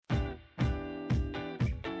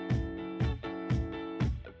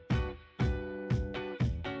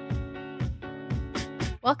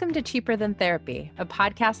Welcome to Cheaper Than Therapy, a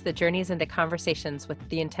podcast that journeys into conversations with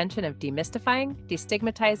the intention of demystifying,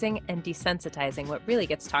 destigmatizing, and desensitizing what really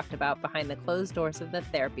gets talked about behind the closed doors of the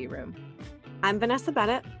therapy room. I'm Vanessa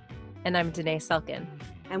Bennett. And I'm Danae Selkin.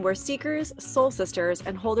 And we're seekers, soul sisters,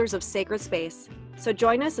 and holders of sacred space. So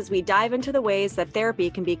join us as we dive into the ways that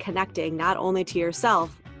therapy can be connecting not only to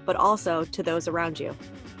yourself, but also to those around you.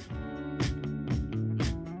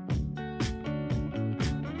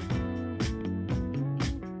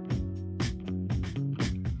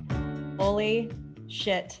 Holy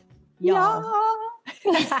shit, y'all.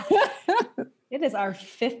 Yeah. It is our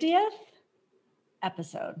 50th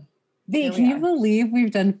episode. Can you believe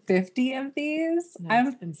we've done 50 of these? No,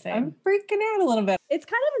 I'm insane. I'm freaking out a little bit. It's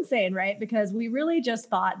kind of insane, right? Because we really just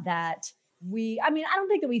thought that I don't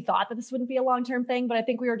think that we thought that this wouldn't be a long-term thing, but I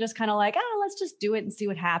think we were just kind of like, let's just do it and see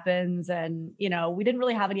what happens. And, we didn't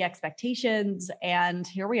really have any expectations. And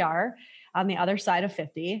here we are on the other side of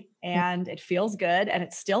 50, and it feels good, and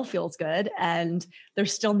it still feels good. And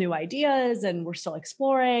there's still new ideas, and we're still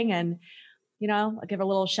exploring. And, I'll give a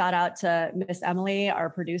little shout out to Miss Emily, our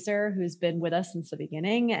producer, who's been with us since the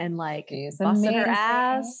beginning and busted her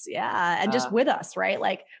ass. Yeah. And just with us, right?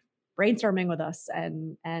 Like brainstorming with us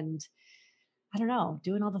and I don't know,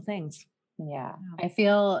 doing all the things. Yeah. I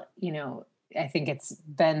feel, I think it's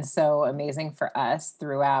been so amazing for us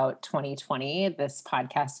throughout 2020. This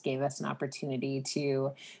podcast gave us an opportunity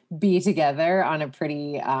to be together on a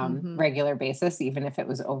pretty regular basis, even if it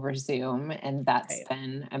was over Zoom. And that's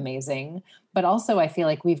been amazing. But also I feel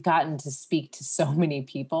like we've gotten to speak to so many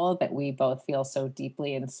people that we both feel so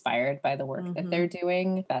deeply inspired by the work that they're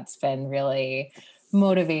doing. That's been really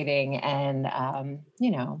motivating and,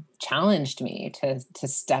 challenged me to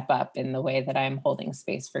step up in the way that I'm holding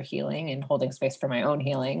space for healing and holding space for my own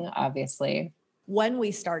healing, obviously. When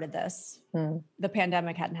we started this, the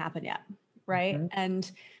pandemic hadn't happened yet. Right. And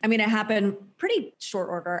it happened pretty short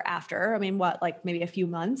order after, maybe a few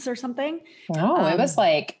months or something. No, it was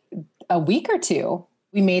like a week or two.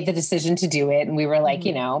 We made the decision to do it and we were like,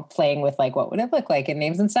 playing with like, what would it look like and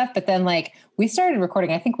names and stuff. But then we started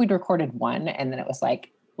recording, I think we'd recorded one and then it was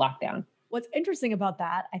like lockdown. What's interesting about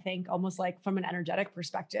that, I think almost like from an energetic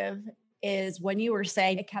perspective, is when you were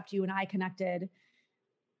saying it kept you and I connected,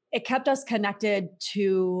 it kept us connected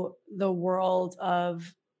to the world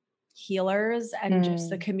of healers and just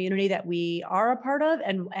the community that we are a part of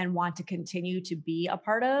and want to continue to be a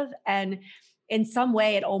part of. And in some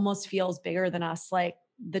way, it almost feels bigger than us, like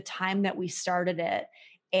the time that we started it.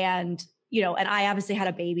 And, and I obviously had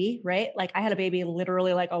a baby, right? Like I had a baby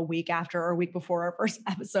literally like a week after or a week before our first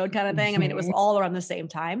episode kind of thing. It was all around the same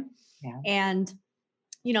time. Yeah. And,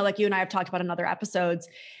 like you and I have talked about in other episodes,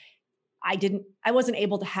 I wasn't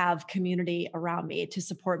able to have community around me to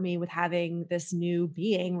support me with having this new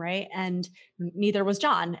being, right? And neither was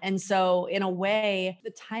John. And so in a way,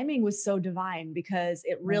 the timing was so divine because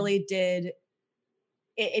it really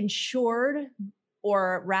it ensured,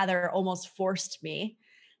 or rather almost forced me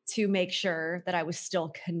to make sure that I was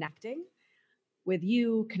still connecting with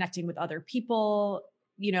you, connecting with other people,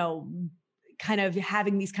 kind of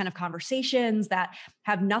having these kind of conversations that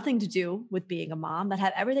have nothing to do with being a mom, that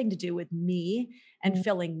have everything to do with me and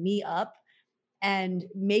filling me up and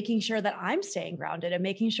making sure that I'm staying grounded and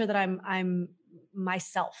making sure that I'm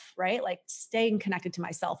myself, right? Like staying connected to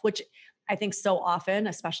myself, which I think so often,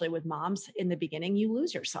 especially with moms in the beginning, you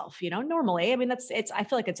lose yourself, normally. I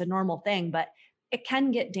feel like it's a normal thing, but it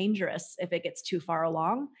can get dangerous if it gets too far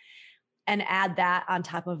along. And add that on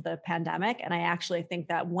top of the pandemic. And I actually think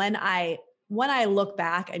that when I look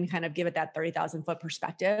back and kind of give it that 30,000 foot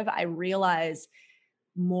perspective, I realize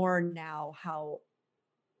more now how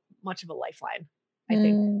much of a lifeline I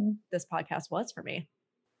think this podcast was for me.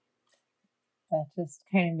 That just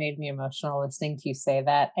kind of made me emotional listening to you say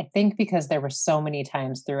that. I think because there were so many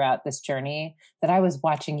times throughout this journey that I was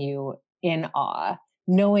watching you in awe,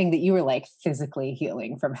 knowing that you were like physically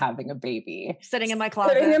healing from having a baby. Sitting in my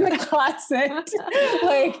closet.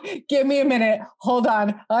 Like, give me a minute. Hold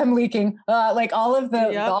on. I'm leaking. Like all of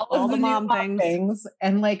the, all the mom things.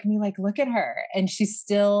 And like me, like, look at her. And she's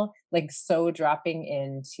still like so dropping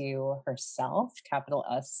into herself, capital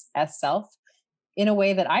S self, in a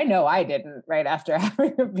way that I know I didn't right after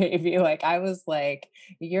having a baby. Like I was like,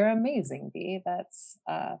 you're amazing, B. That's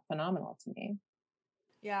phenomenal to me.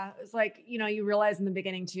 Yeah. It's like, you realize in the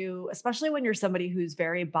beginning too, especially when you're somebody who's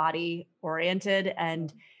very body oriented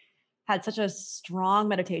and had such a strong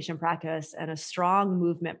meditation practice and a strong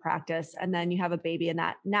movement practice. And then you have a baby and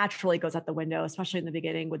that naturally goes out the window, especially in the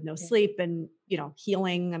beginning with no sleep and,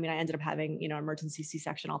 healing. I ended up having, emergency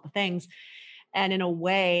C-section, all the things. And in a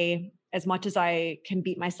way, as much as I can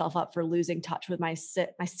beat myself up for losing touch with my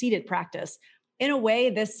seated practice, in a way,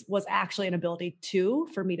 this was actually an ability too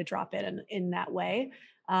for me to drop in that way.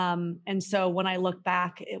 And so when I look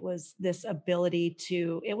back, it was this ability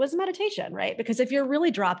it was meditation, right? Because if you're really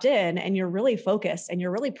dropped in and you're really focused and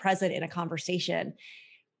you're really present in a conversation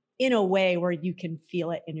in a way where you can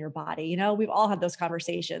feel it in your body, we've all had those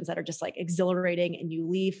conversations that are just like exhilarating and you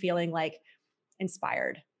leave feeling like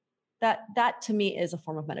inspired. That to me is a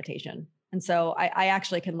form of meditation. And so I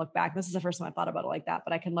actually can look back. This is the first time I thought about it like that,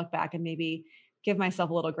 but I can look back and maybe give myself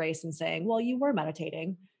a little grace in saying, well, you were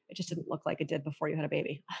meditating. It just didn't look like it did before you had a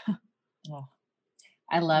baby. Oh,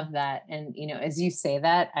 I love that. And, as you say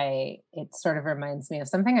that, it sort of reminds me of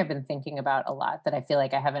something I've been thinking about a lot that I feel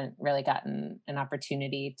like I haven't really gotten an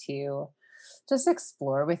opportunity to just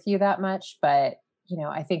explore with you that much. But,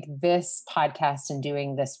 I think this podcast and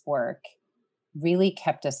doing this work really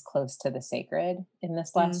kept us close to the sacred in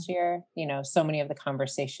this last year. So many of the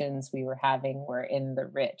conversations we were having were in the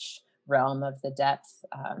rich realm of the depth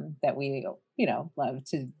that we, love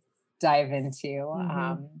to dive into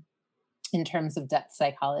in terms of depth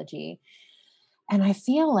psychology. And I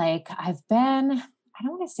feel like I've been, I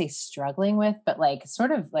don't want to say struggling with, but like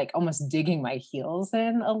sort of like almost digging my heels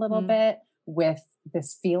in a little bit with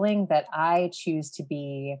this feeling that I choose to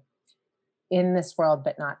be in this world,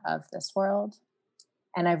 but not of this world.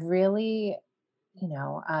 And I've really,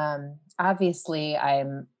 obviously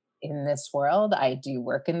I'm in this world. I do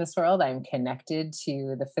work in this world. I'm connected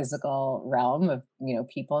to the physical realm of,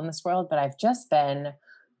 people in this world, but I've just been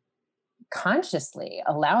consciously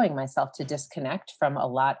allowing myself to disconnect from a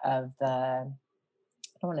lot of the,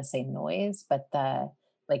 I don't want to say noise, but the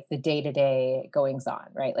day-to-day goings on,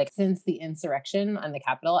 right? Like since the insurrection on the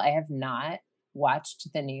Capitol, I have not watched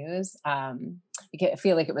the news. I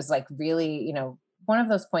feel like it was like really, one of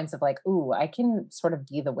those points of like, ooh, I can sort of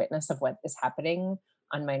be the witness of what is happening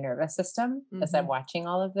on my nervous system as I'm watching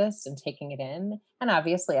all of this and taking it in. And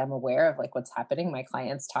obviously I'm aware of like what's happening. My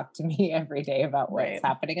clients talk to me every day about what's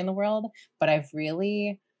happening in the world, but I've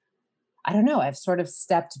really, I don't know, I've sort of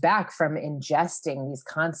stepped back from ingesting these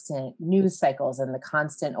constant news cycles and the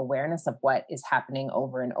constant awareness of what is happening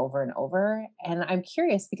over and over and over. And I'm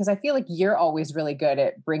curious because I feel like you're always really good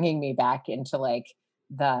at bringing me back into like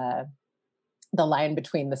the line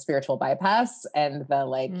between the spiritual bypass and the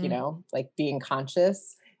like, like being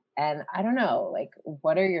conscious. And I don't know, like,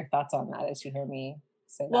 what are your thoughts on that as you hear me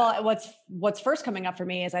say that? Well, what's first coming up for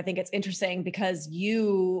me is I think it's interesting because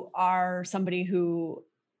you are somebody who,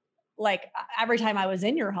 like, every time I was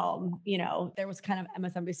in your home, there was kind of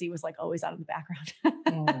MSNBC was like always out in the background,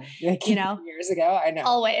 years ago, I know,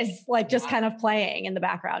 always like just kind of playing in the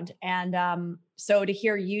background. And so to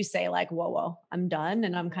hear you say like, whoa, I'm done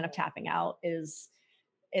and I'm kind of tapping out it's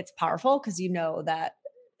powerful because that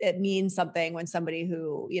it means something when somebody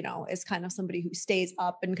who, is kind of somebody who stays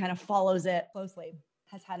up and kind of follows it closely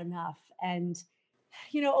has had enough. And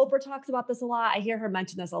Oprah talks about this a lot. I hear her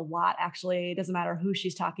mention this a lot, actually. It doesn't matter who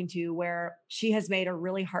she's talking to, where she has made a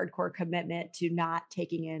really hardcore commitment to not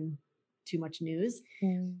taking in too much news.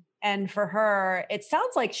 And for her, it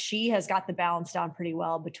sounds like she has got the balance down pretty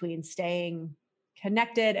well between staying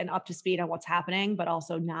connected and up to speed on what's happening, but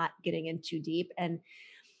also not getting in too deep. And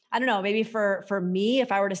I don't know, maybe for me,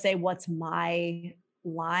 if I were to say what's my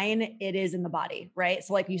line, it is in the body, right?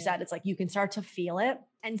 So like you said, it's like you can start to feel it.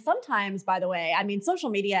 And sometimes, by the way, I mean,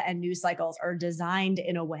 social media and news cycles are designed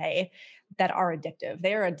in a way that are addictive.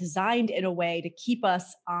 They are designed in a way to keep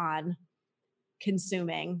us on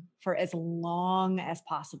consuming for as long as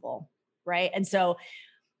possible, right? And so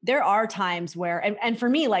there are times where, and for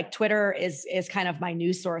me, like Twitter is kind of my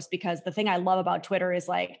news source because the thing I love about Twitter is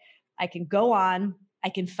like, I can go on, I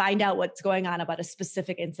can find out what's going on about a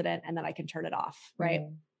specific incident and then I can turn it off. Right.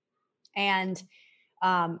 And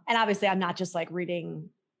obviously I'm not just like reading,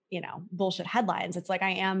 bullshit headlines. It's like, I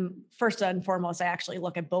am first and foremost, I actually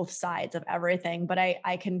look at both sides of everything, but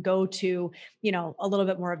I can go to, a little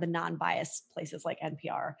bit more of the non-biased places like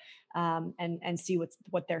NPR, and see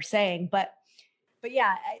what they're saying. But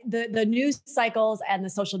yeah, the news cycles and the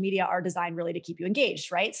social media are designed really to keep you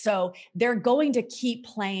engaged, right? So they're going to keep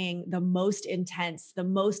playing the most intense, the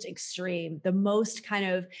most extreme, the most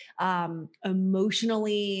kind of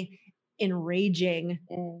emotionally enraging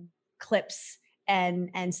clips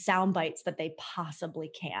and sound bites that they possibly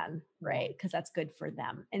can, right? Because that's good for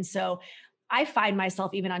them. And so I find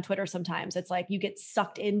myself even on Twitter sometimes, it's like you get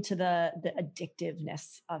sucked into the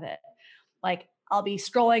addictiveness of it. Like I'll be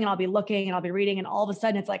scrolling and I'll be looking and I'll be reading and all of a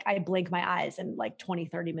sudden it's like I blink my eyes and like 20,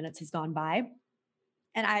 30 minutes has gone by.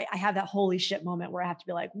 And I have that holy shit moment where I have to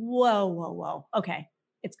be like, whoa. Okay,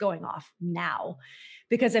 it's going off now.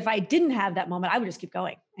 Because if I didn't have that moment, I would just keep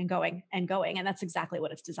going and going and going. And that's exactly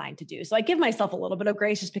what it's designed to do. So I give myself a little bit of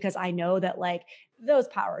grace just because I know that like those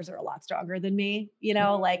powers are a lot stronger than me. You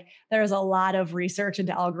know, like there's a lot of research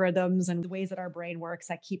into algorithms and the ways that our brain works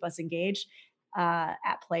that keep us engaged at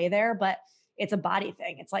play there. But it's a body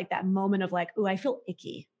thing. It's like that moment of like, oh, I feel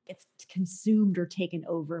icky. It's consumed or taken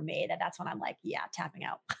over me. That's when I'm like, yeah, tapping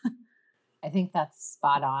out. I think that's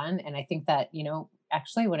spot on. And I think that,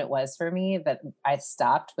 actually what it was for me that I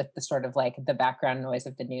stopped with the sort of like the background noise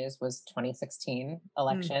of the news was 2016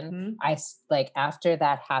 election. After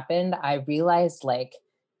that happened, I realized like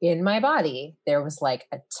in my body, there was like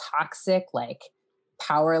a toxic, like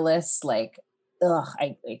powerless, like,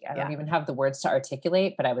 I don't even have the words to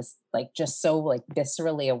articulate, but I was like, just so like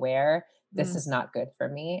viscerally aware, this is not good for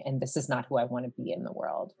me. And this is not who I want to be in the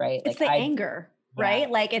world. Right. It's like the anger.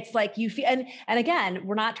 Right. Like, it's like you feel, and again,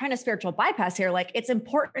 we're not trying to spiritual bypass here. Like it's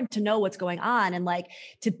important to know what's going on and like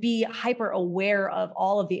to be hyper aware of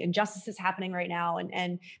all of the injustices happening right now.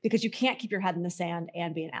 And because you can't keep your head in the sand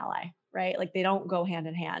and be an ally, right? Like they don't go hand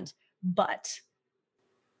in hand, but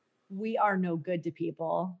we are no good to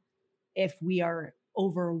people if we are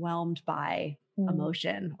overwhelmed by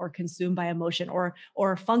emotion or consumed by emotion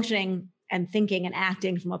or functioning and thinking and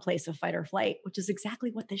acting from a place of fight or flight, which is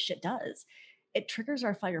exactly what this shit does. It triggers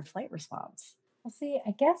our fight or flight response. Well, see,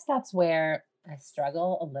 I guess that's where I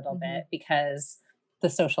struggle a little bit because the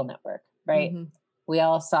Social Network, right? We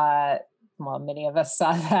all saw, well, many of us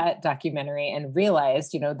saw that documentary and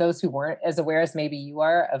realized, those who weren't as aware as maybe you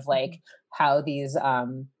are of like how these,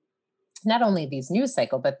 not only these news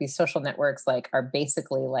cycle, but these social networks like are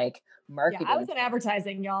basically like marketing. Yeah, I was in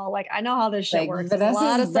advertising, y'all. Like I know how this shit works. There's a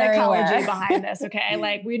lot of psychology behind this. Okay.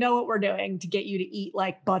 Like we know what we're doing to get you to eat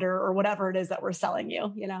like butter or whatever it is that we're selling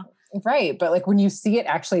you, Right. But like when you see it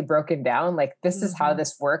actually broken down, like this is how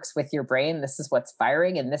this works with your brain. This is what's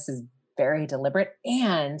firing. And this is very deliberate.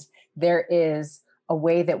 And there is a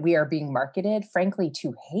way that we are being marketed, frankly,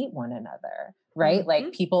 to hate one another. Right?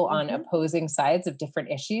 Like people on opposing sides of different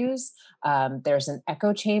issues. There's an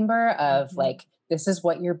echo chamber of like, this is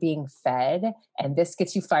what you're being fed and this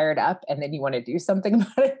gets you fired up. And then you want to do something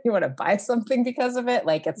about it. You want to buy something because of it.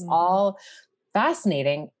 Like it's all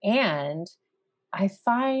fascinating. And I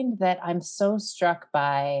find that I'm so struck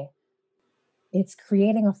by it's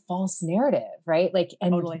creating a false narrative, right? Like,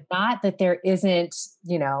 and not that there isn't,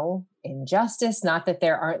 injustice, not that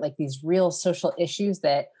there aren't like these real social issues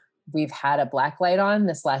that we've had a black light on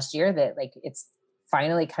this last year that like it's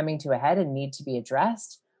finally coming to a head and need to be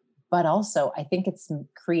addressed. But also I think it's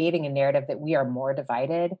creating a narrative that we are more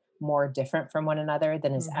divided, more different from one another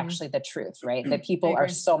than is actually the truth, right? That people are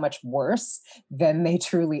so much worse than they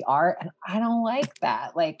truly are. And I don't like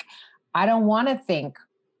that. Like, I don't want to think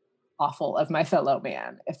awful of my fellow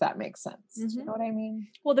man, if that makes sense. Do you know what I mean?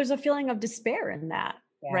 Well, there's a feeling of despair in that,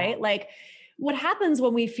 right? Like, what happens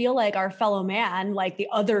when we feel like our fellow man, like the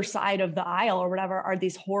other side of the aisle or whatever, are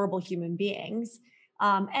these horrible human beings?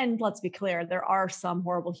 And let's be clear, there are some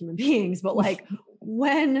horrible human beings, but like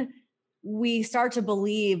when we start to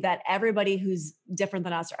believe that everybody who's different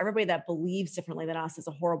than us or everybody that believes differently than us is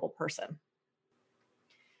a horrible person,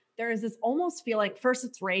 there is this almost feeling, first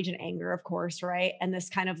it's rage and anger, of course, right? And this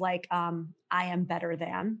kind of like, I am better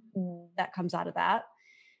than that comes out of that.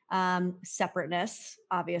 Separateness,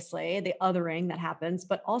 obviously, the othering that happens,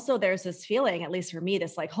 but also there's this feeling, at least for me,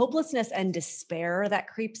 this like hopelessness and despair that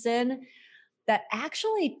creeps in that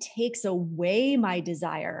actually takes away my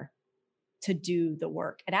desire to do the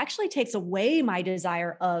work. It actually takes away my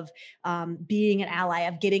desire of being an ally,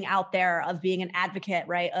 of getting out there, of being an advocate,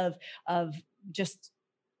 right? Of just,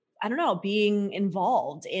 I don't know, being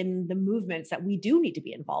involved in the movements that we do need to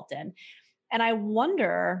be involved in. And I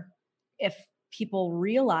wonder if people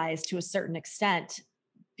realize to a certain extent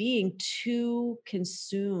being too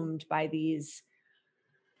consumed by these,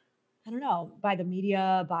 I don't know, by the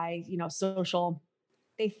media, by, social,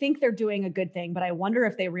 they think they're doing a good thing, but I wonder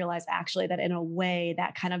if they realize actually that in a way,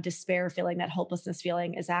 that kind of despair feeling, that hopelessness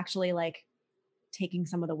feeling is actually like taking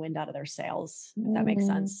some of the wind out of their sails, if that makes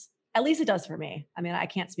sense. At least it does for me. I mean, I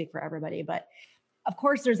can't speak for everybody, but of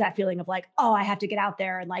course there's that feeling of like, oh, I have to get out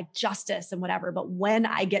there and like justice and whatever. But when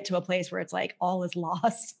I get to a place where it's like all is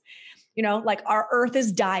lost, like our earth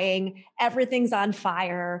is dying, everything's on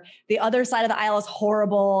fire, the other side of the aisle is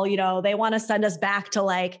horrible. They want to send us back to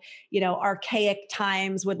like, archaic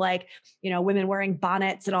times with like, women wearing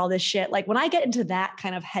bonnets and all this shit. Like when I get into that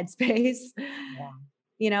kind of headspace,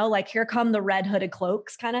 like here come the red hooded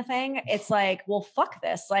cloaks kind of thing. It's like, well, fuck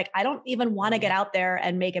this. Like, I don't even want to get out there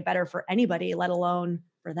and make it better for anybody, let alone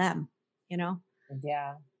for them,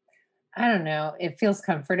 Yeah. I don't know. It feels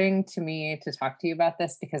comforting to me to talk to you about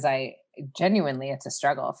this because it's a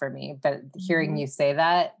struggle for me, but hearing you say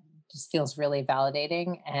that just feels really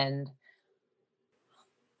validating. And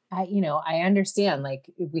I understand,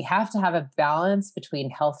 like, we have to have a balance between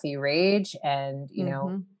healthy rage and,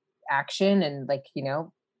 action and, like,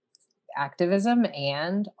 activism,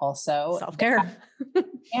 and also Self-care.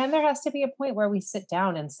 and there has to be a point where we sit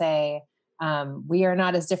down and say, we are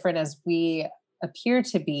not as different as we appear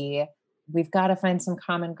to be. We've got to find some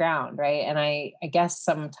common ground, right? And I guess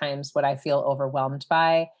sometimes what I feel overwhelmed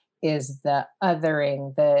by is the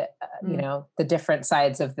othering, the different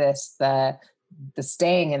sides of this, the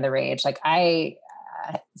staying in the rage. Like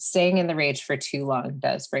staying in the rage for too long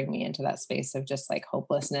does bring me into that space of just like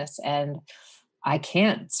hopelessness, and I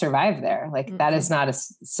can't survive there. Like that is not a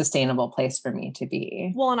sustainable place for me to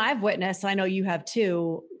be. Well, and I've witnessed, I know you have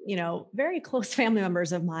too, very close family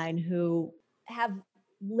members of mine who have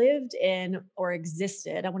lived in or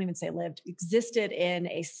existed, I won't even say lived, existed in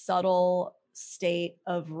a subtle state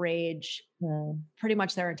of rage pretty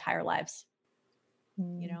much their entire lives,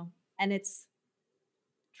 and it's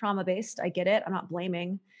trauma-based. I get it. I'm not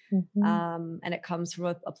blaming. And it comes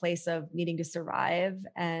from a place of needing to survive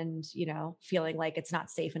and, feeling like it's not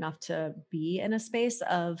safe enough to be in a space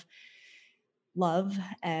of love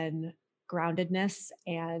and groundedness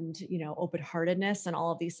and, open-heartedness and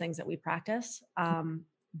all of these things that we practice.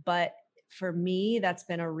 But for me, that's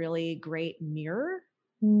been a really great mirror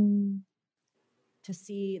to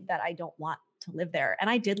see that I don't want to live there. And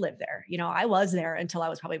I did live there. I was there until I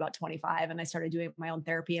was probably about 25 and I started doing my own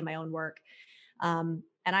therapy and my own work. And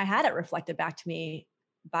I had it reflected back to me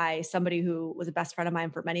by somebody who was a best friend of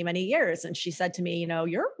mine for many, many years. And she said to me,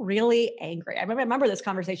 you're really angry. I remember this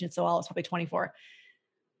conversation so well. I was probably 24.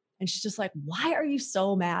 And she's just like, why are you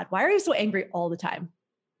so mad? Why are you so angry all the time?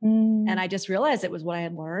 And I just realized it was what I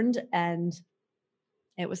had learned, and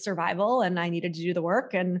it was survival, and I needed to do the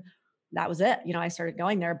work, and that was it. I started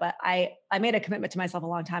going there, but I made a commitment to myself a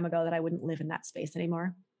long time ago that I wouldn't live in that space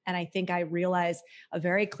anymore. And I think I realized a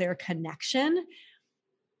very clear connection,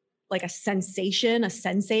 like a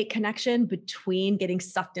sensate connection between getting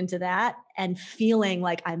sucked into that and feeling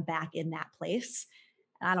like I'm back in that place.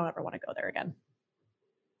 And I don't ever want to go there again.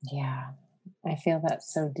 Yeah, I feel that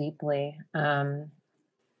so deeply.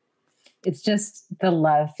 It's just the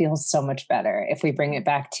love feels so much better if we bring it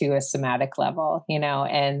back to a somatic level,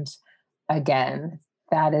 and again,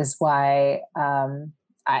 that is why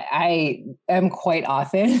I am quite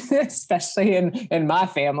often, especially in my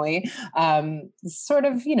family, sort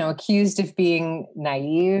of, accused of being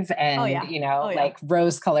naive and, like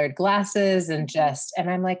rose-colored glasses and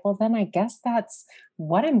and I'm like, well, then I guess that's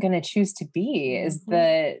what I'm going to choose to be, is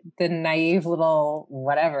the naive little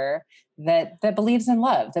whatever that believes in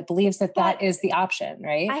love, that believes that is the option,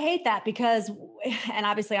 right? I hate that because, and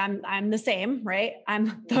obviously I'm the same, right?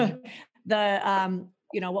 I'm the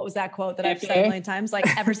what was that quote that I've said a million times? Like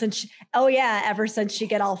ever since she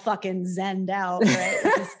get all fucking zenned out, right?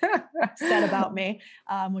 Which is said about me,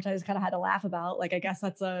 which I just kind of had to laugh about. Like, I guess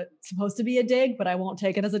that's supposed to be a dig, but I won't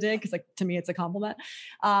take it as a dig because, like, to me, it's a compliment.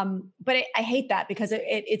 But I hate that because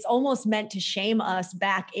it's almost meant to shame us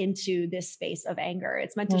back into this space of anger.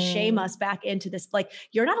 It's meant to shame us back into this, like,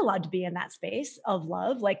 you're not allowed to be in that space of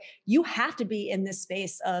love. Like, you have to be in this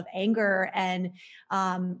space of anger and,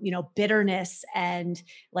 bitterness and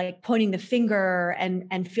like pointing the finger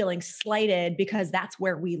and feeling slighted, because that's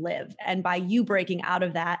where we live. And by you breaking out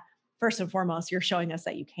of that, first and foremost, you're showing us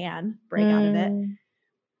that you can break out of it,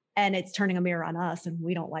 and it's turning a mirror on us, and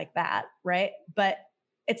we don't like that. Right. But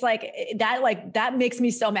it's that makes me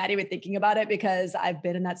so mad even thinking about it, because I've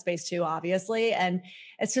been in that space too, obviously. And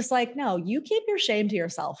it's just like, no, you keep your shame to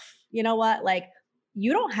yourself. You know what? Like,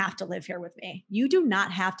 you don't have to live here with me. You do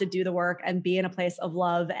not have to do the work and be in a place of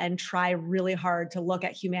love and try really hard to look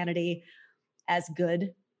at humanity as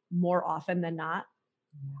good more often than not.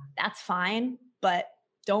 That's fine, but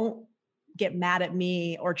don't get mad at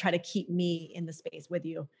me or try to keep me in the space with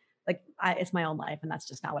you. Like, it's my own life, and that's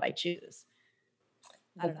just not what I choose.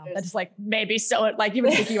 I don't know. That's just like maybe so, like,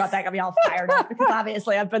 even thinking about that got me all fired up, because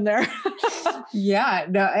obviously I've been there. Yeah,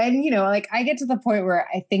 no. And, like, I get to the point where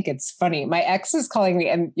I think it's funny. My ex is calling me,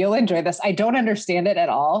 and you'll enjoy this, I don't understand it at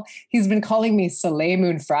all. He's been calling me Soleil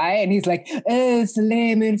Moon Frye, and he's like, oh,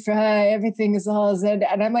 Soleil Moon Frye, everything is all zen.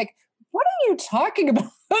 And I'm like, what are you talking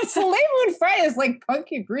about? Soleil Moon Frye is like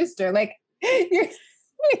Punky Brewster. Like,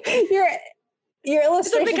 your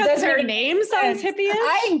illustration, is it because her name sounds hippie-ish?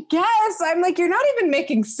 I guess. I'm like, you're not even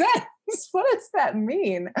making sense. What does that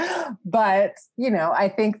mean? But, I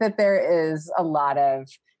think that there is a lot of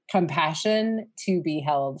compassion to be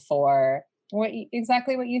held for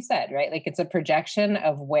Exactly what you said, right? Like it's a projection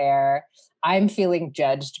of where I'm feeling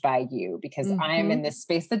judged by you because I'm in this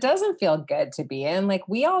space that doesn't feel good to be in. Like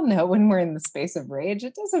we all know when we're in the space of rage,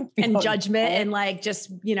 it doesn't feel and judgment good. and like just,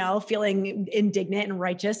 feeling indignant and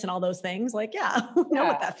righteous and all those things. Like, yeah, we know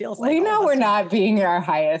what that feels like. We know we're not being our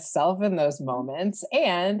highest self in those moments.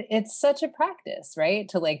 And it's such a practice, right?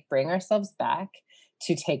 To like bring ourselves back,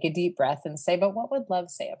 to take a deep breath and say, but what would love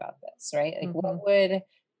say about this, right? Like what would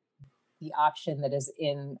the option that is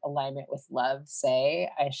in alignment with love say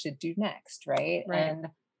I should do next, right? And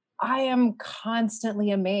I am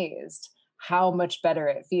constantly amazed how much better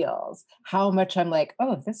it feels, how much I'm like,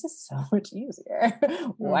 oh, this is so much easier.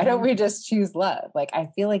 Why don't we just choose love? Like, I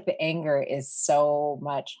feel like the anger is so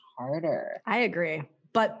much harder. I agree.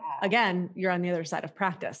 But again, you're on the other side of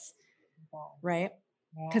practice, right?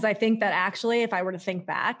 Because I think that actually, if I were to think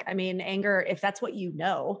back, I mean, anger, if that's what you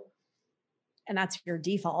know, and that's your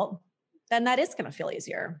default, then that is going to feel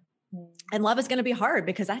easier. And love is going to be hard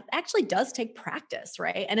because that actually does take practice,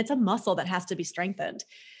 right? And it's a muscle that has to be strengthened.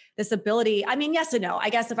 This ability, I mean, yes and no. I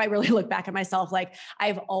guess if I really look back at myself, like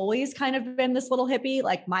I've always kind of been this little hippie,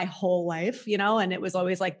 like my whole life, and it was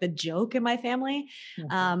always like the joke in my family.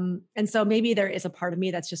 And so maybe there is a part of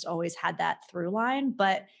me that's just always had that through line,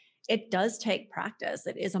 but it does take practice.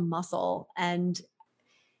 It is a muscle. And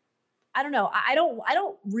I don't know. I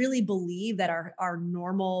don't really believe that our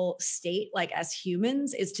normal state, like as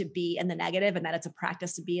humans, is to be in the negative and that it's a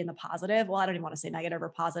practice to be in the positive. Well, I don't even want to say negative or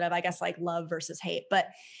positive. I guess like love versus hate, but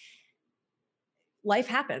life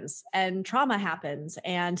happens and trauma happens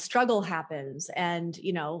and struggle happens and,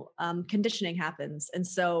 conditioning happens. And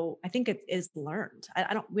so I think it is learned.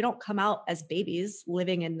 We don't come out as babies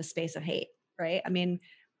living in the space of hate, right? I mean,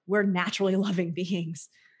 we're naturally loving beings.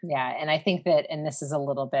 Yeah. And I think that, and this is a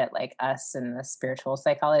little bit like us in the spiritual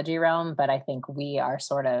psychology realm, but I think we are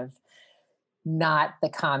sort of not the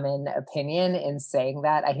common opinion in saying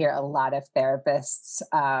that. I hear a lot of therapists,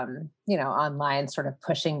 online sort of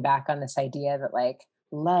pushing back on this idea that like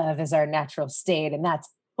love is our natural state and that's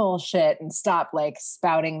bullshit and stop like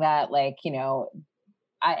spouting that, like,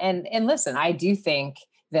 and listen, I do think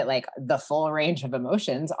that like the full range of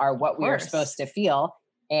emotions are what we are supposed to feel.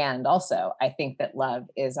 And also, I think that love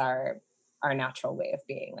is our natural way of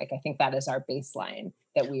being. Like, I think that is our baseline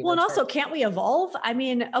that we. Well, and also, can't we evolve? I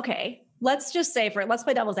mean, okay, let's just say let's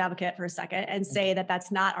play devil's advocate for a second and say that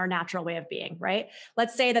that's not our natural way of being, right?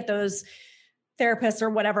 Let's say that those therapists or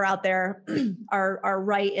whatever out there are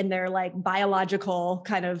right in their like biological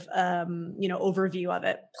kind of, overview of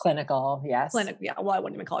it. Clinical. Yes. Yeah. Well, I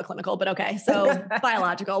wouldn't even call it clinical, but okay. So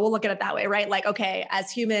biological, we'll look at it that way, right? Like, okay, as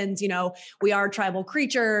humans, we are tribal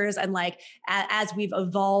creatures and like, as we've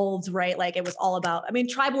evolved, right? Like it was all about, I mean,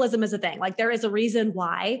 tribalism is a thing. Like there is a reason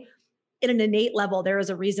why in an innate level, there is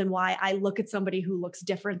a reason why I look at somebody who looks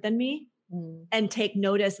different than me and take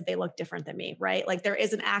notice that they look different than me, right? Like there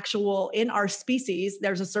is an actual, in our species,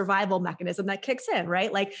 there's a survival mechanism that kicks in,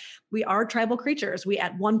 right? Like we are tribal creatures. We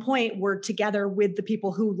at one point were together with the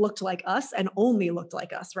people who looked like us and only looked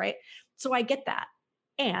like us, right? So I get that.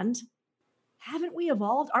 And haven't we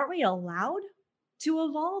evolved? Aren't we allowed to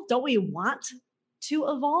evolve? Don't we want to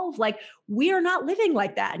evolve? Like we are not living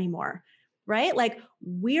like that anymore. Right? Like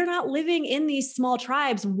we're not living in these small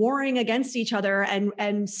tribes warring against each other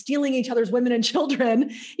and stealing each other's women and children,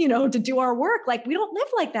 to do our work. Like we don't live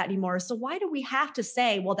like that anymore. So why do we have to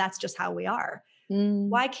say, well, that's just how we are?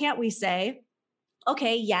 Why can't we say,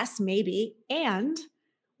 okay, yes, maybe. And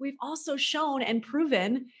we've also shown and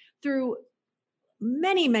proven through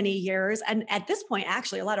many, many years. And at this point,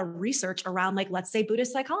 actually a lot of research around like, let's say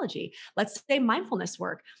Buddhist psychology, let's say mindfulness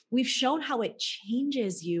work. We've shown how it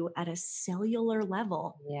changes you at a cellular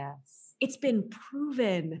level. Yes. It's been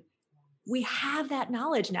proven. We have that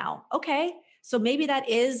knowledge now. Okay. So maybe that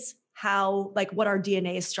is how, like what our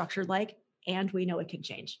DNA is structured like, and we know it can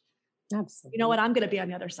change. Absolutely. You know what? I'm going to be on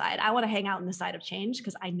the other side. I want to hang out on the side of change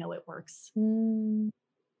because I know it works.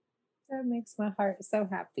 That makes my heart so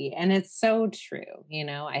happy. And it's so true.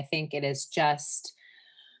 I think it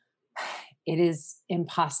is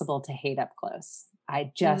impossible to hate up close.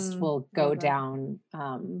 I just will go down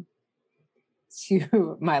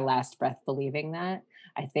to my last breath believing that.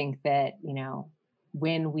 I think that,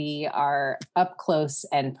 when we are up close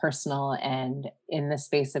and personal and in the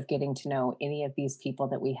space of getting to know any of these people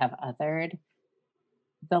that we have othered,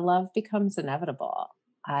 the love becomes inevitable,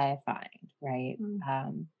 I find, right?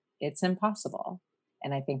 It's impossible.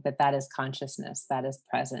 And I think that is consciousness, that is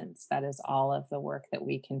presence, that is all of the work that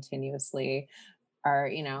we continuously are,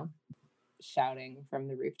 shouting from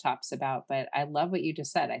the rooftops about, but I love what you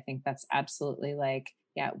just said. I think that's absolutely like,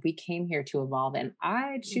 yeah, we came here to evolve, and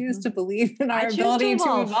I choose to believe in our ability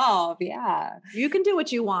to evolve. Yeah. You can do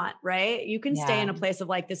what you want, right? You can stay in a Yeah. place of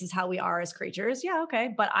like, this is how we are as creatures. Yeah,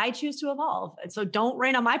 okay. But I choose to evolve. And so don't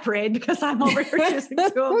rain on my parade because I'm over here choosing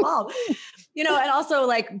to evolve. And also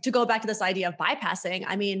like to go back to this idea of bypassing,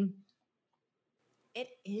 I mean, it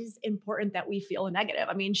is important that we feel negative.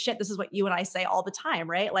 I mean, shit, this is what you and I say all the time,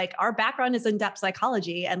 right? Like our background is in depth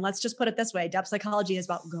psychology. And let's just put it this way, depth psychology is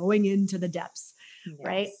about going into the depths,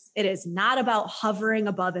 right? It is not about hovering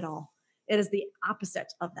above it all. It is the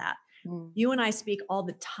opposite of that. You and I speak all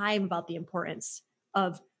the time about the importance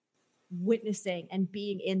of witnessing and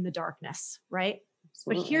being in the darkness, right?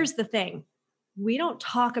 Absolutely. But here's the thing. We don't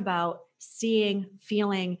talk about seeing,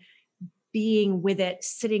 feeling, being with it,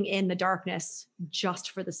 sitting in the darkness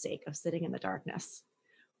just for the sake of sitting in the darkness.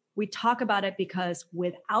 We talk about it because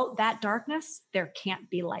without that darkness, there can't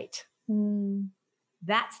be light.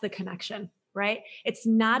 That's the connection, right? It's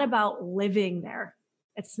not about living there.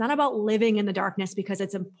 It's not about living in the darkness because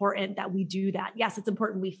it's important that we do that. Yes, it's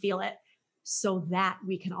important we feel it so that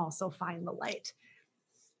we can also find the light.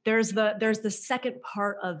 There's the second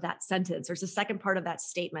part of that sentence. There's the second part of that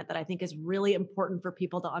statement that I think is really important for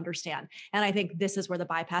people to understand. And I think this is where the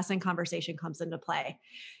bypassing conversation comes into play.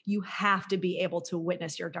 You have to be able to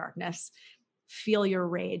witness your darkness, feel your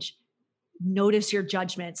rage, notice your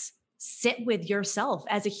judgments, sit with yourself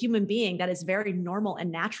as a human being. That is very normal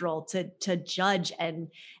and natural to judge and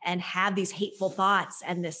have these hateful thoughts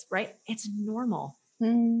and this, right? It's normal.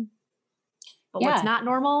 But what's not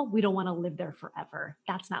normal, we don't want to live there forever.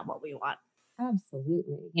 That's not what we want.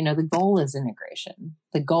 Absolutely. The goal is integration.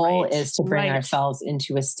 The goal is to bring ourselves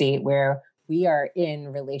into a state where we are in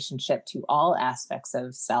relationship to all aspects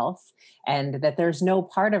of self, and that there's no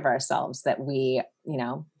part of ourselves that we,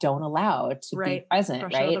 don't allow to be present.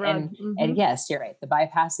 Right. And yes, you're right. The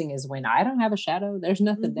bypassing is when I don't have a shadow. There's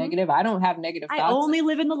nothing negative. I don't have negative thoughts. I only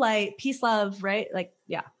live in the light, peace, love, right? Like,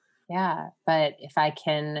 yeah. Yeah. But if I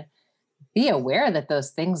can be aware that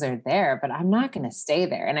those things are there, but I'm not going to stay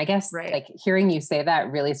there. And I guess like hearing you say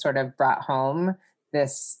that really sort of brought home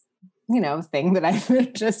this, thing that I've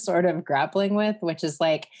been just sort of grappling with, which is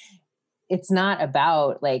like, it's not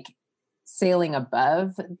about like sailing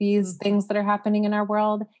above these things that are happening in our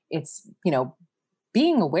world. It's,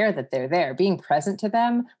 being aware that they're there, being present to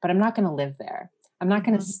them, but I'm not going to live there. I'm not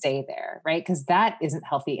going to stay there. Right. Because that isn't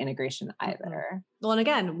healthy integration either. Well, and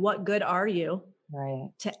again, what good are you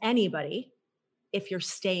to anybody if you're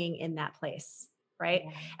staying in that place, right?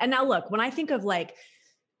 Yeah. And now look, when I think of like,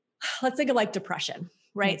 let's think of like depression,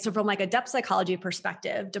 right? So from like a depth psychology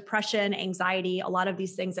perspective, depression, anxiety, a lot of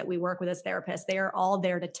these things that we work with as therapists, they are all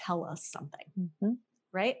there to tell us something,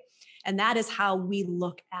 right? And that is how we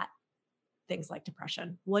look at things like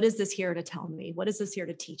depression. What is this here to tell me? What is this here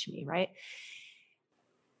to teach me, right?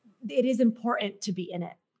 It is important to be in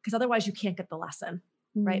it because otherwise you can't get the lesson.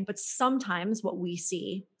 Right. But sometimes what we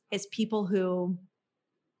see is people who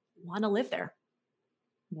want to live there.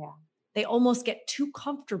 Yeah. They almost get too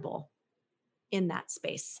comfortable in that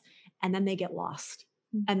space and then they get lost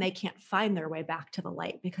and they can't find their way back to the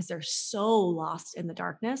light because they're so lost in the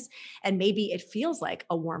darkness. And maybe it feels like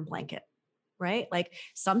a warm blanket, right? Like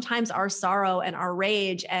sometimes our sorrow and our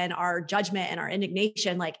rage and our judgment and our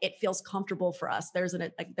indignation, like it feels comfortable for us. There's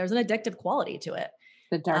an addictive quality to it.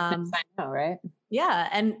 The darkness I know, right? Yeah.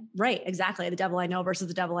 And right, exactly. The devil I know versus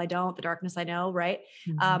the devil I don't, the darkness I know, right?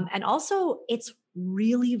 And also it's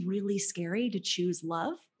really, really scary to choose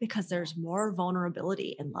love because there's more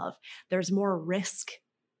vulnerability in love. There's more risk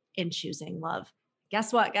in choosing love.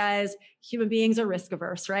 Guess what, guys? Human beings are risk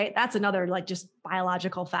averse, right? That's another like just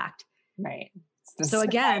biological fact. Right. So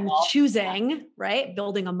again, choosing, right?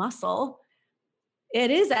 Building a muscle,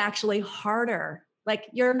 it is actually harder. Like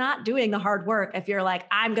you're not doing the hard work if you're like,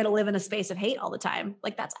 I'm going to live in a space of hate all the time.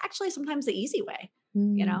 Like that's actually sometimes the easy way,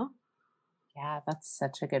 Yeah, that's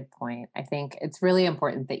such a good point. I think it's really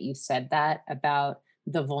important that you said that about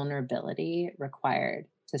the vulnerability required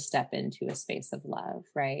to step into a space of love,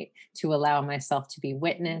 right? To allow myself to be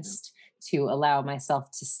witnessed, to allow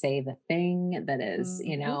myself to say the thing that is,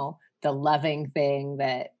 the loving thing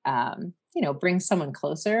that, brings someone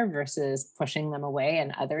closer versus pushing them away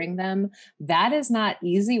and othering them. That is not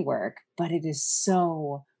easy work, but it is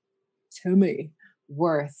so, to me,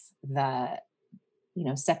 worth the,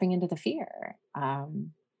 stepping into the fear,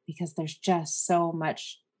 because there's just so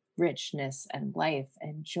much richness and life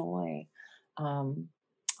and joy on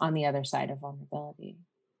the other side of vulnerability.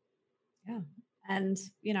 Yeah. And,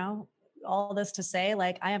 all this to say,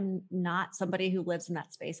 like, I am not somebody who lives in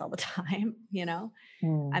that space all the time, you know?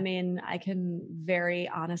 I mean, I can very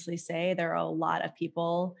honestly say there are a lot of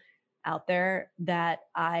people out there that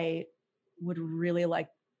I would really like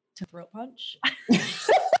to throat punch.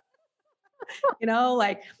 You know,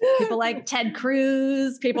 like people like Ted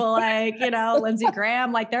Cruz, people like, you know, Lindsey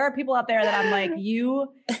Graham. Like there are people out there that I'm like,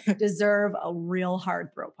 you deserve a real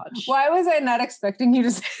hard throat punch. Why was I not expecting you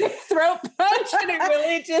to say throat punch? And it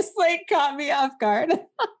really just like caught me off guard.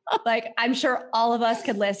 Like I'm sure all of us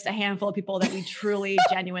could list a handful of people that we truly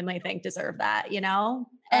genuinely think deserve that, you know?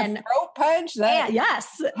 And throat punch? That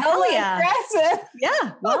yes. hell yeah. Aggressive.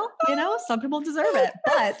 Yeah. Well, you know, some people deserve it.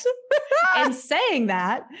 But in saying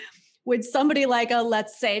that, with somebody like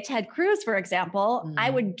let's say Ted Cruz, for example, I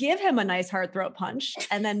would give him a nice hard throat punch.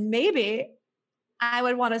 And then maybe I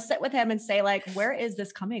would want to sit with him and say, like, where is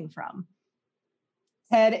this coming from?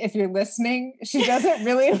 Ted, if you're listening, she doesn't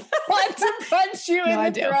really want to punch you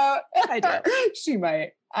in the throat. I do. She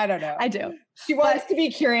might. I don't know. I do. She wants to be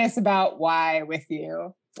curious about why with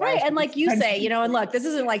you. Right. And like you say, you know, and look, this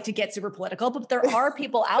isn't like to get super political, but there are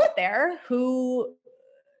people out there who,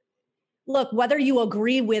 look, whether you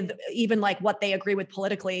agree with even like what they agree with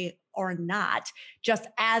politically or not, just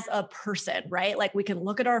as a person, right? Like we can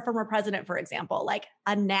look at our former president, for example, like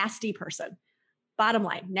a nasty person, bottom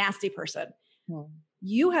line, nasty person.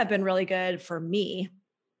 You have been really good for me.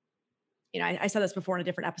 You know, I said this before in a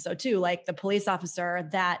different episode too, like the police officer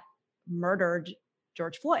that murdered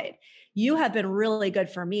George Floyd. You have been really good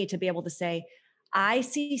for me to be able to say, I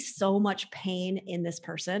see so much pain in this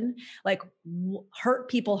person. Like hurt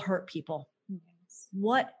people. Yes.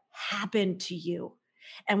 What happened to you?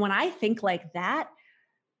 And when I think like that,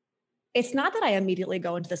 it's not that I immediately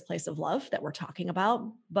go into this place of love that we're talking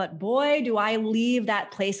about, but boy, do I leave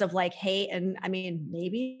that place of like hate and I mean,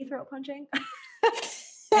 maybe throat punching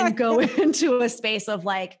and go into a space of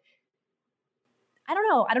like, I don't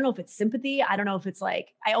know. I don't know if it's sympathy. I don't know if it's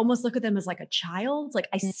like, I almost look at them as like a child. Like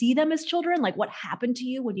I see them as children, like what happened to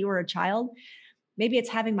you when you were a child. Maybe it's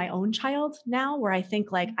having my own child now where I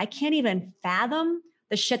think like, I can't even fathom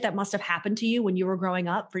the shit that must have happened to you when you were growing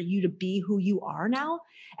up for you to be who you are now.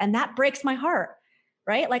 And that breaks my heart,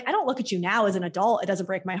 right? Like I don't look at you now as an adult. It doesn't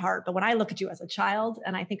break my heart. But when I look at you as a child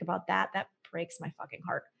and I think about that, that breaks my fucking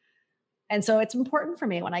heart. And so it's important for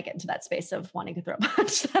me when I get into that space of wanting to throw a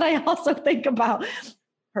punch that I also think about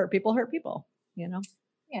hurt people, you know?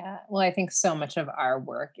 Yeah. Well, I think so much of our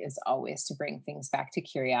work is always to bring things back to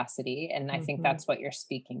curiosity. And I think that's what you're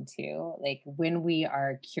speaking to. Like when we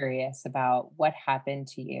are curious about what happened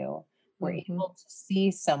to you, we're able to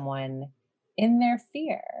see someone in their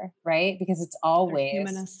fear, right? Because it's always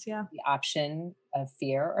the option of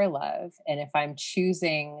fear or love. And if I'm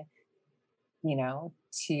choosing, you know,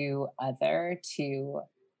 to other, to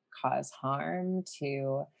cause harm,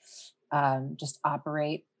 to just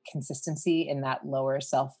operate consistency in that lower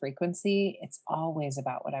self frequency, it's always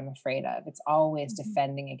about what I'm afraid of. It's always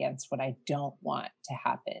defending against what I don't want to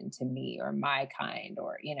happen to me or my kind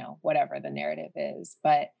or, you know, whatever the narrative is.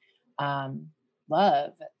 But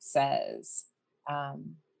love says,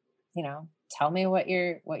 you know, tell me what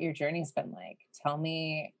your journey's been like. Tell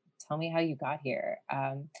me how you got here.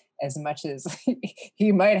 As much as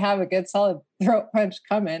he might have a good solid throat punch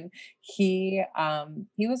coming, he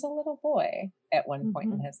was a little boy at one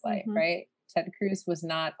point in his life, right? Ted Cruz was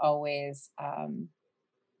not always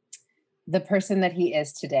the person that he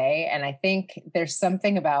is today. And I think there's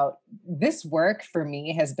something about this work for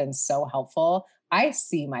me has been so helpful. I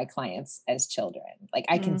see my clients as children. Like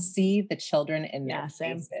I can see the children in their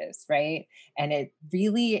faces, right? And it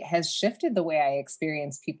really has shifted the way I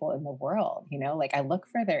experience people in the world. You know, like I look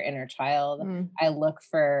for their inner child. I look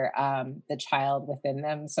for the child within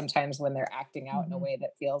them sometimes when they're acting out in a way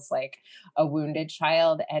that feels like a wounded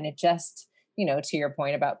child. And it just, you know, to your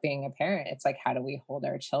point about being a parent, it's like, how do we hold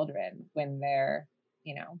our children when they're,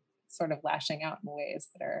 you know, sort of lashing out in ways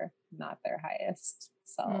that are not their highest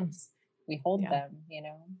selves? We hold them, you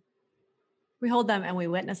know. We hold them and we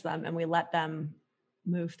witness them and we let them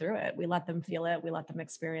move through it. We let them feel it. We let them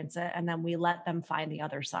experience it. And then we let them find the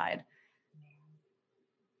other side.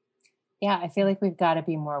 Yeah, I feel like we've got to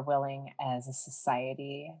be more willing as a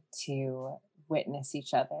society to witness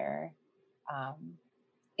each other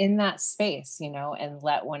in that space, you know, and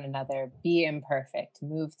let one another be imperfect,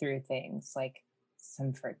 move through things like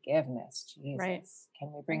some forgiveness. Jesus, right.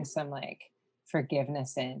 Can we bring some like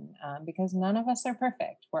forgiveness in? Because none of us are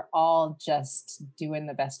perfect. We're all just doing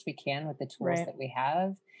the best we can with the tools that we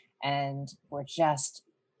have. And we're just,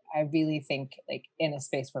 I really think like in a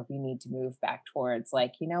space where we need to move back towards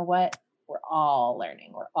like, you know what? We're all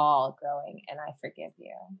learning. We're all growing. And I forgive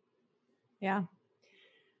you. Yeah.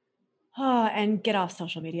 Oh, and get off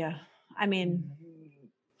social media. I mean,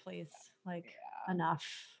 please, like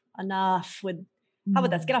enough with, how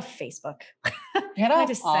about this? Get off Facebook. Get Can I off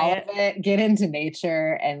just all say of it. Get into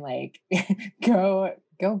nature and like go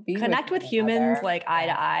be connect with one humans another. like eye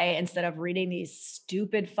to eye instead of reading these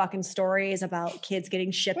stupid fucking stories about kids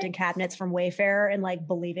getting shipped in cabinets from Wayfair and like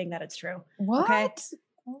believing that it's true. What? Okay.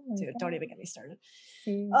 Oh my Dude, God. don't even get me started.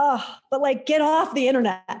 See? Oh, but like get off the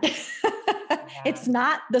internet. It's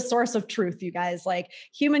not the source of truth, you guys. Like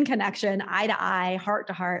human connection, eye to eye, heart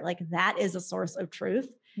to heart, like that is a source of truth.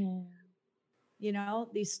 Yeah. You know,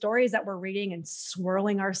 these stories that we're reading and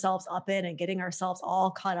swirling ourselves up in and getting ourselves all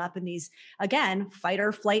caught up in these, again, fight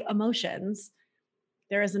or flight emotions.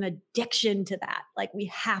 There is an addiction to that. Like we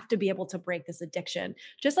have to be able to break this addiction,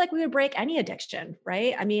 just like we would break any addiction,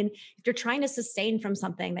 right? I mean, if you're trying to sustain from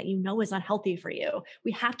something that you know is unhealthy for you,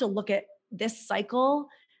 we have to look at this cycle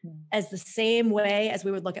as the same way as we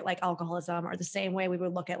would look at like alcoholism, or the same way we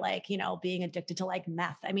would look at like, you know, being addicted to like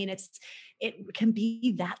meth. I mean, it can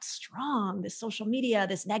be that strong, this social media,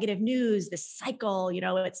 this negative news, this cycle, you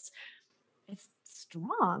know, it's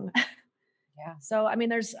strong. Yeah. So, I mean,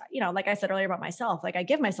 there's, you know, like I said earlier about myself, like I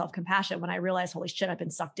give myself compassion when I realize, holy shit, I've been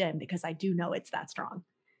sucked in, because I do know it's that strong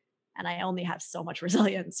and I only have so much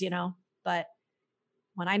resilience, you know, but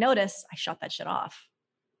when I notice, I shut that shit off.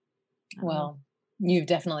 Well, you've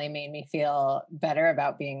definitely made me feel better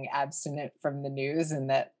about being abstinent from the news,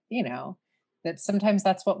 and that, you know, that sometimes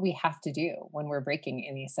that's what we have to do when we're breaking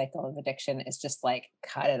any cycle of addiction, is just like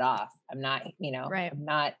cut it off. I'm not, you know, Right. I'm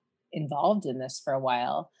not involved in this for a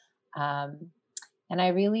while. And I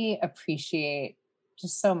really appreciate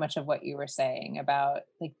just so much of what you were saying about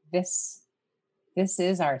like this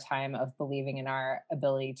is our time of believing in our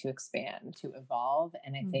ability to expand, to evolve.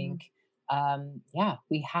 And I think,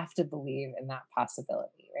 we have to believe in that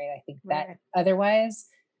possibility, right? I think that otherwise,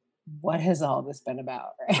 what has all this been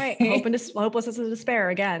about? Right. Hopelessness and despair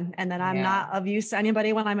again. And then I'm not of use to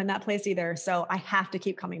anybody when I'm in that place either. So I have to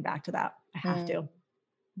keep coming back to that. I have to,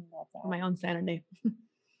 for my own sanity.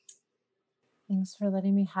 Thanks for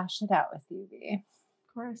letting me hash it out with you, V.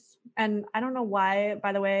 Of course. And I don't know why,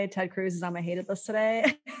 by the way, Ted Cruz is on my hated list today.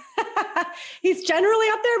 He's generally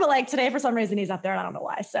up there, but like today, for some reason, he's up there and I don't know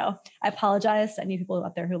why. So I apologize to any people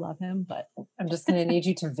out there who love him, but I'm just going to need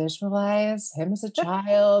you to visualize him as a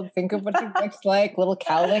child. Think of what he looks like, little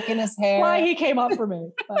cowlick in his hair. Why he came up for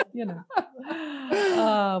me, but you know.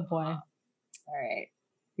 Oh boy. All right.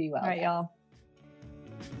 Be well. All right, y'all.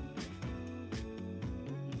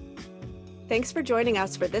 Thanks for joining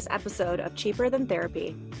us for this episode of Cheaper Than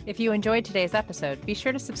Therapy. If you enjoyed today's episode, be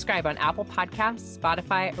sure to subscribe on Apple Podcasts,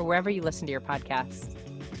 Spotify, or wherever you listen to your podcasts.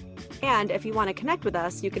 And if you want to connect with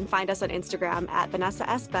us, you can find us on Instagram at Vanessa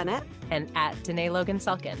S. Bennett And at Danae Logan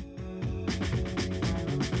Selkin.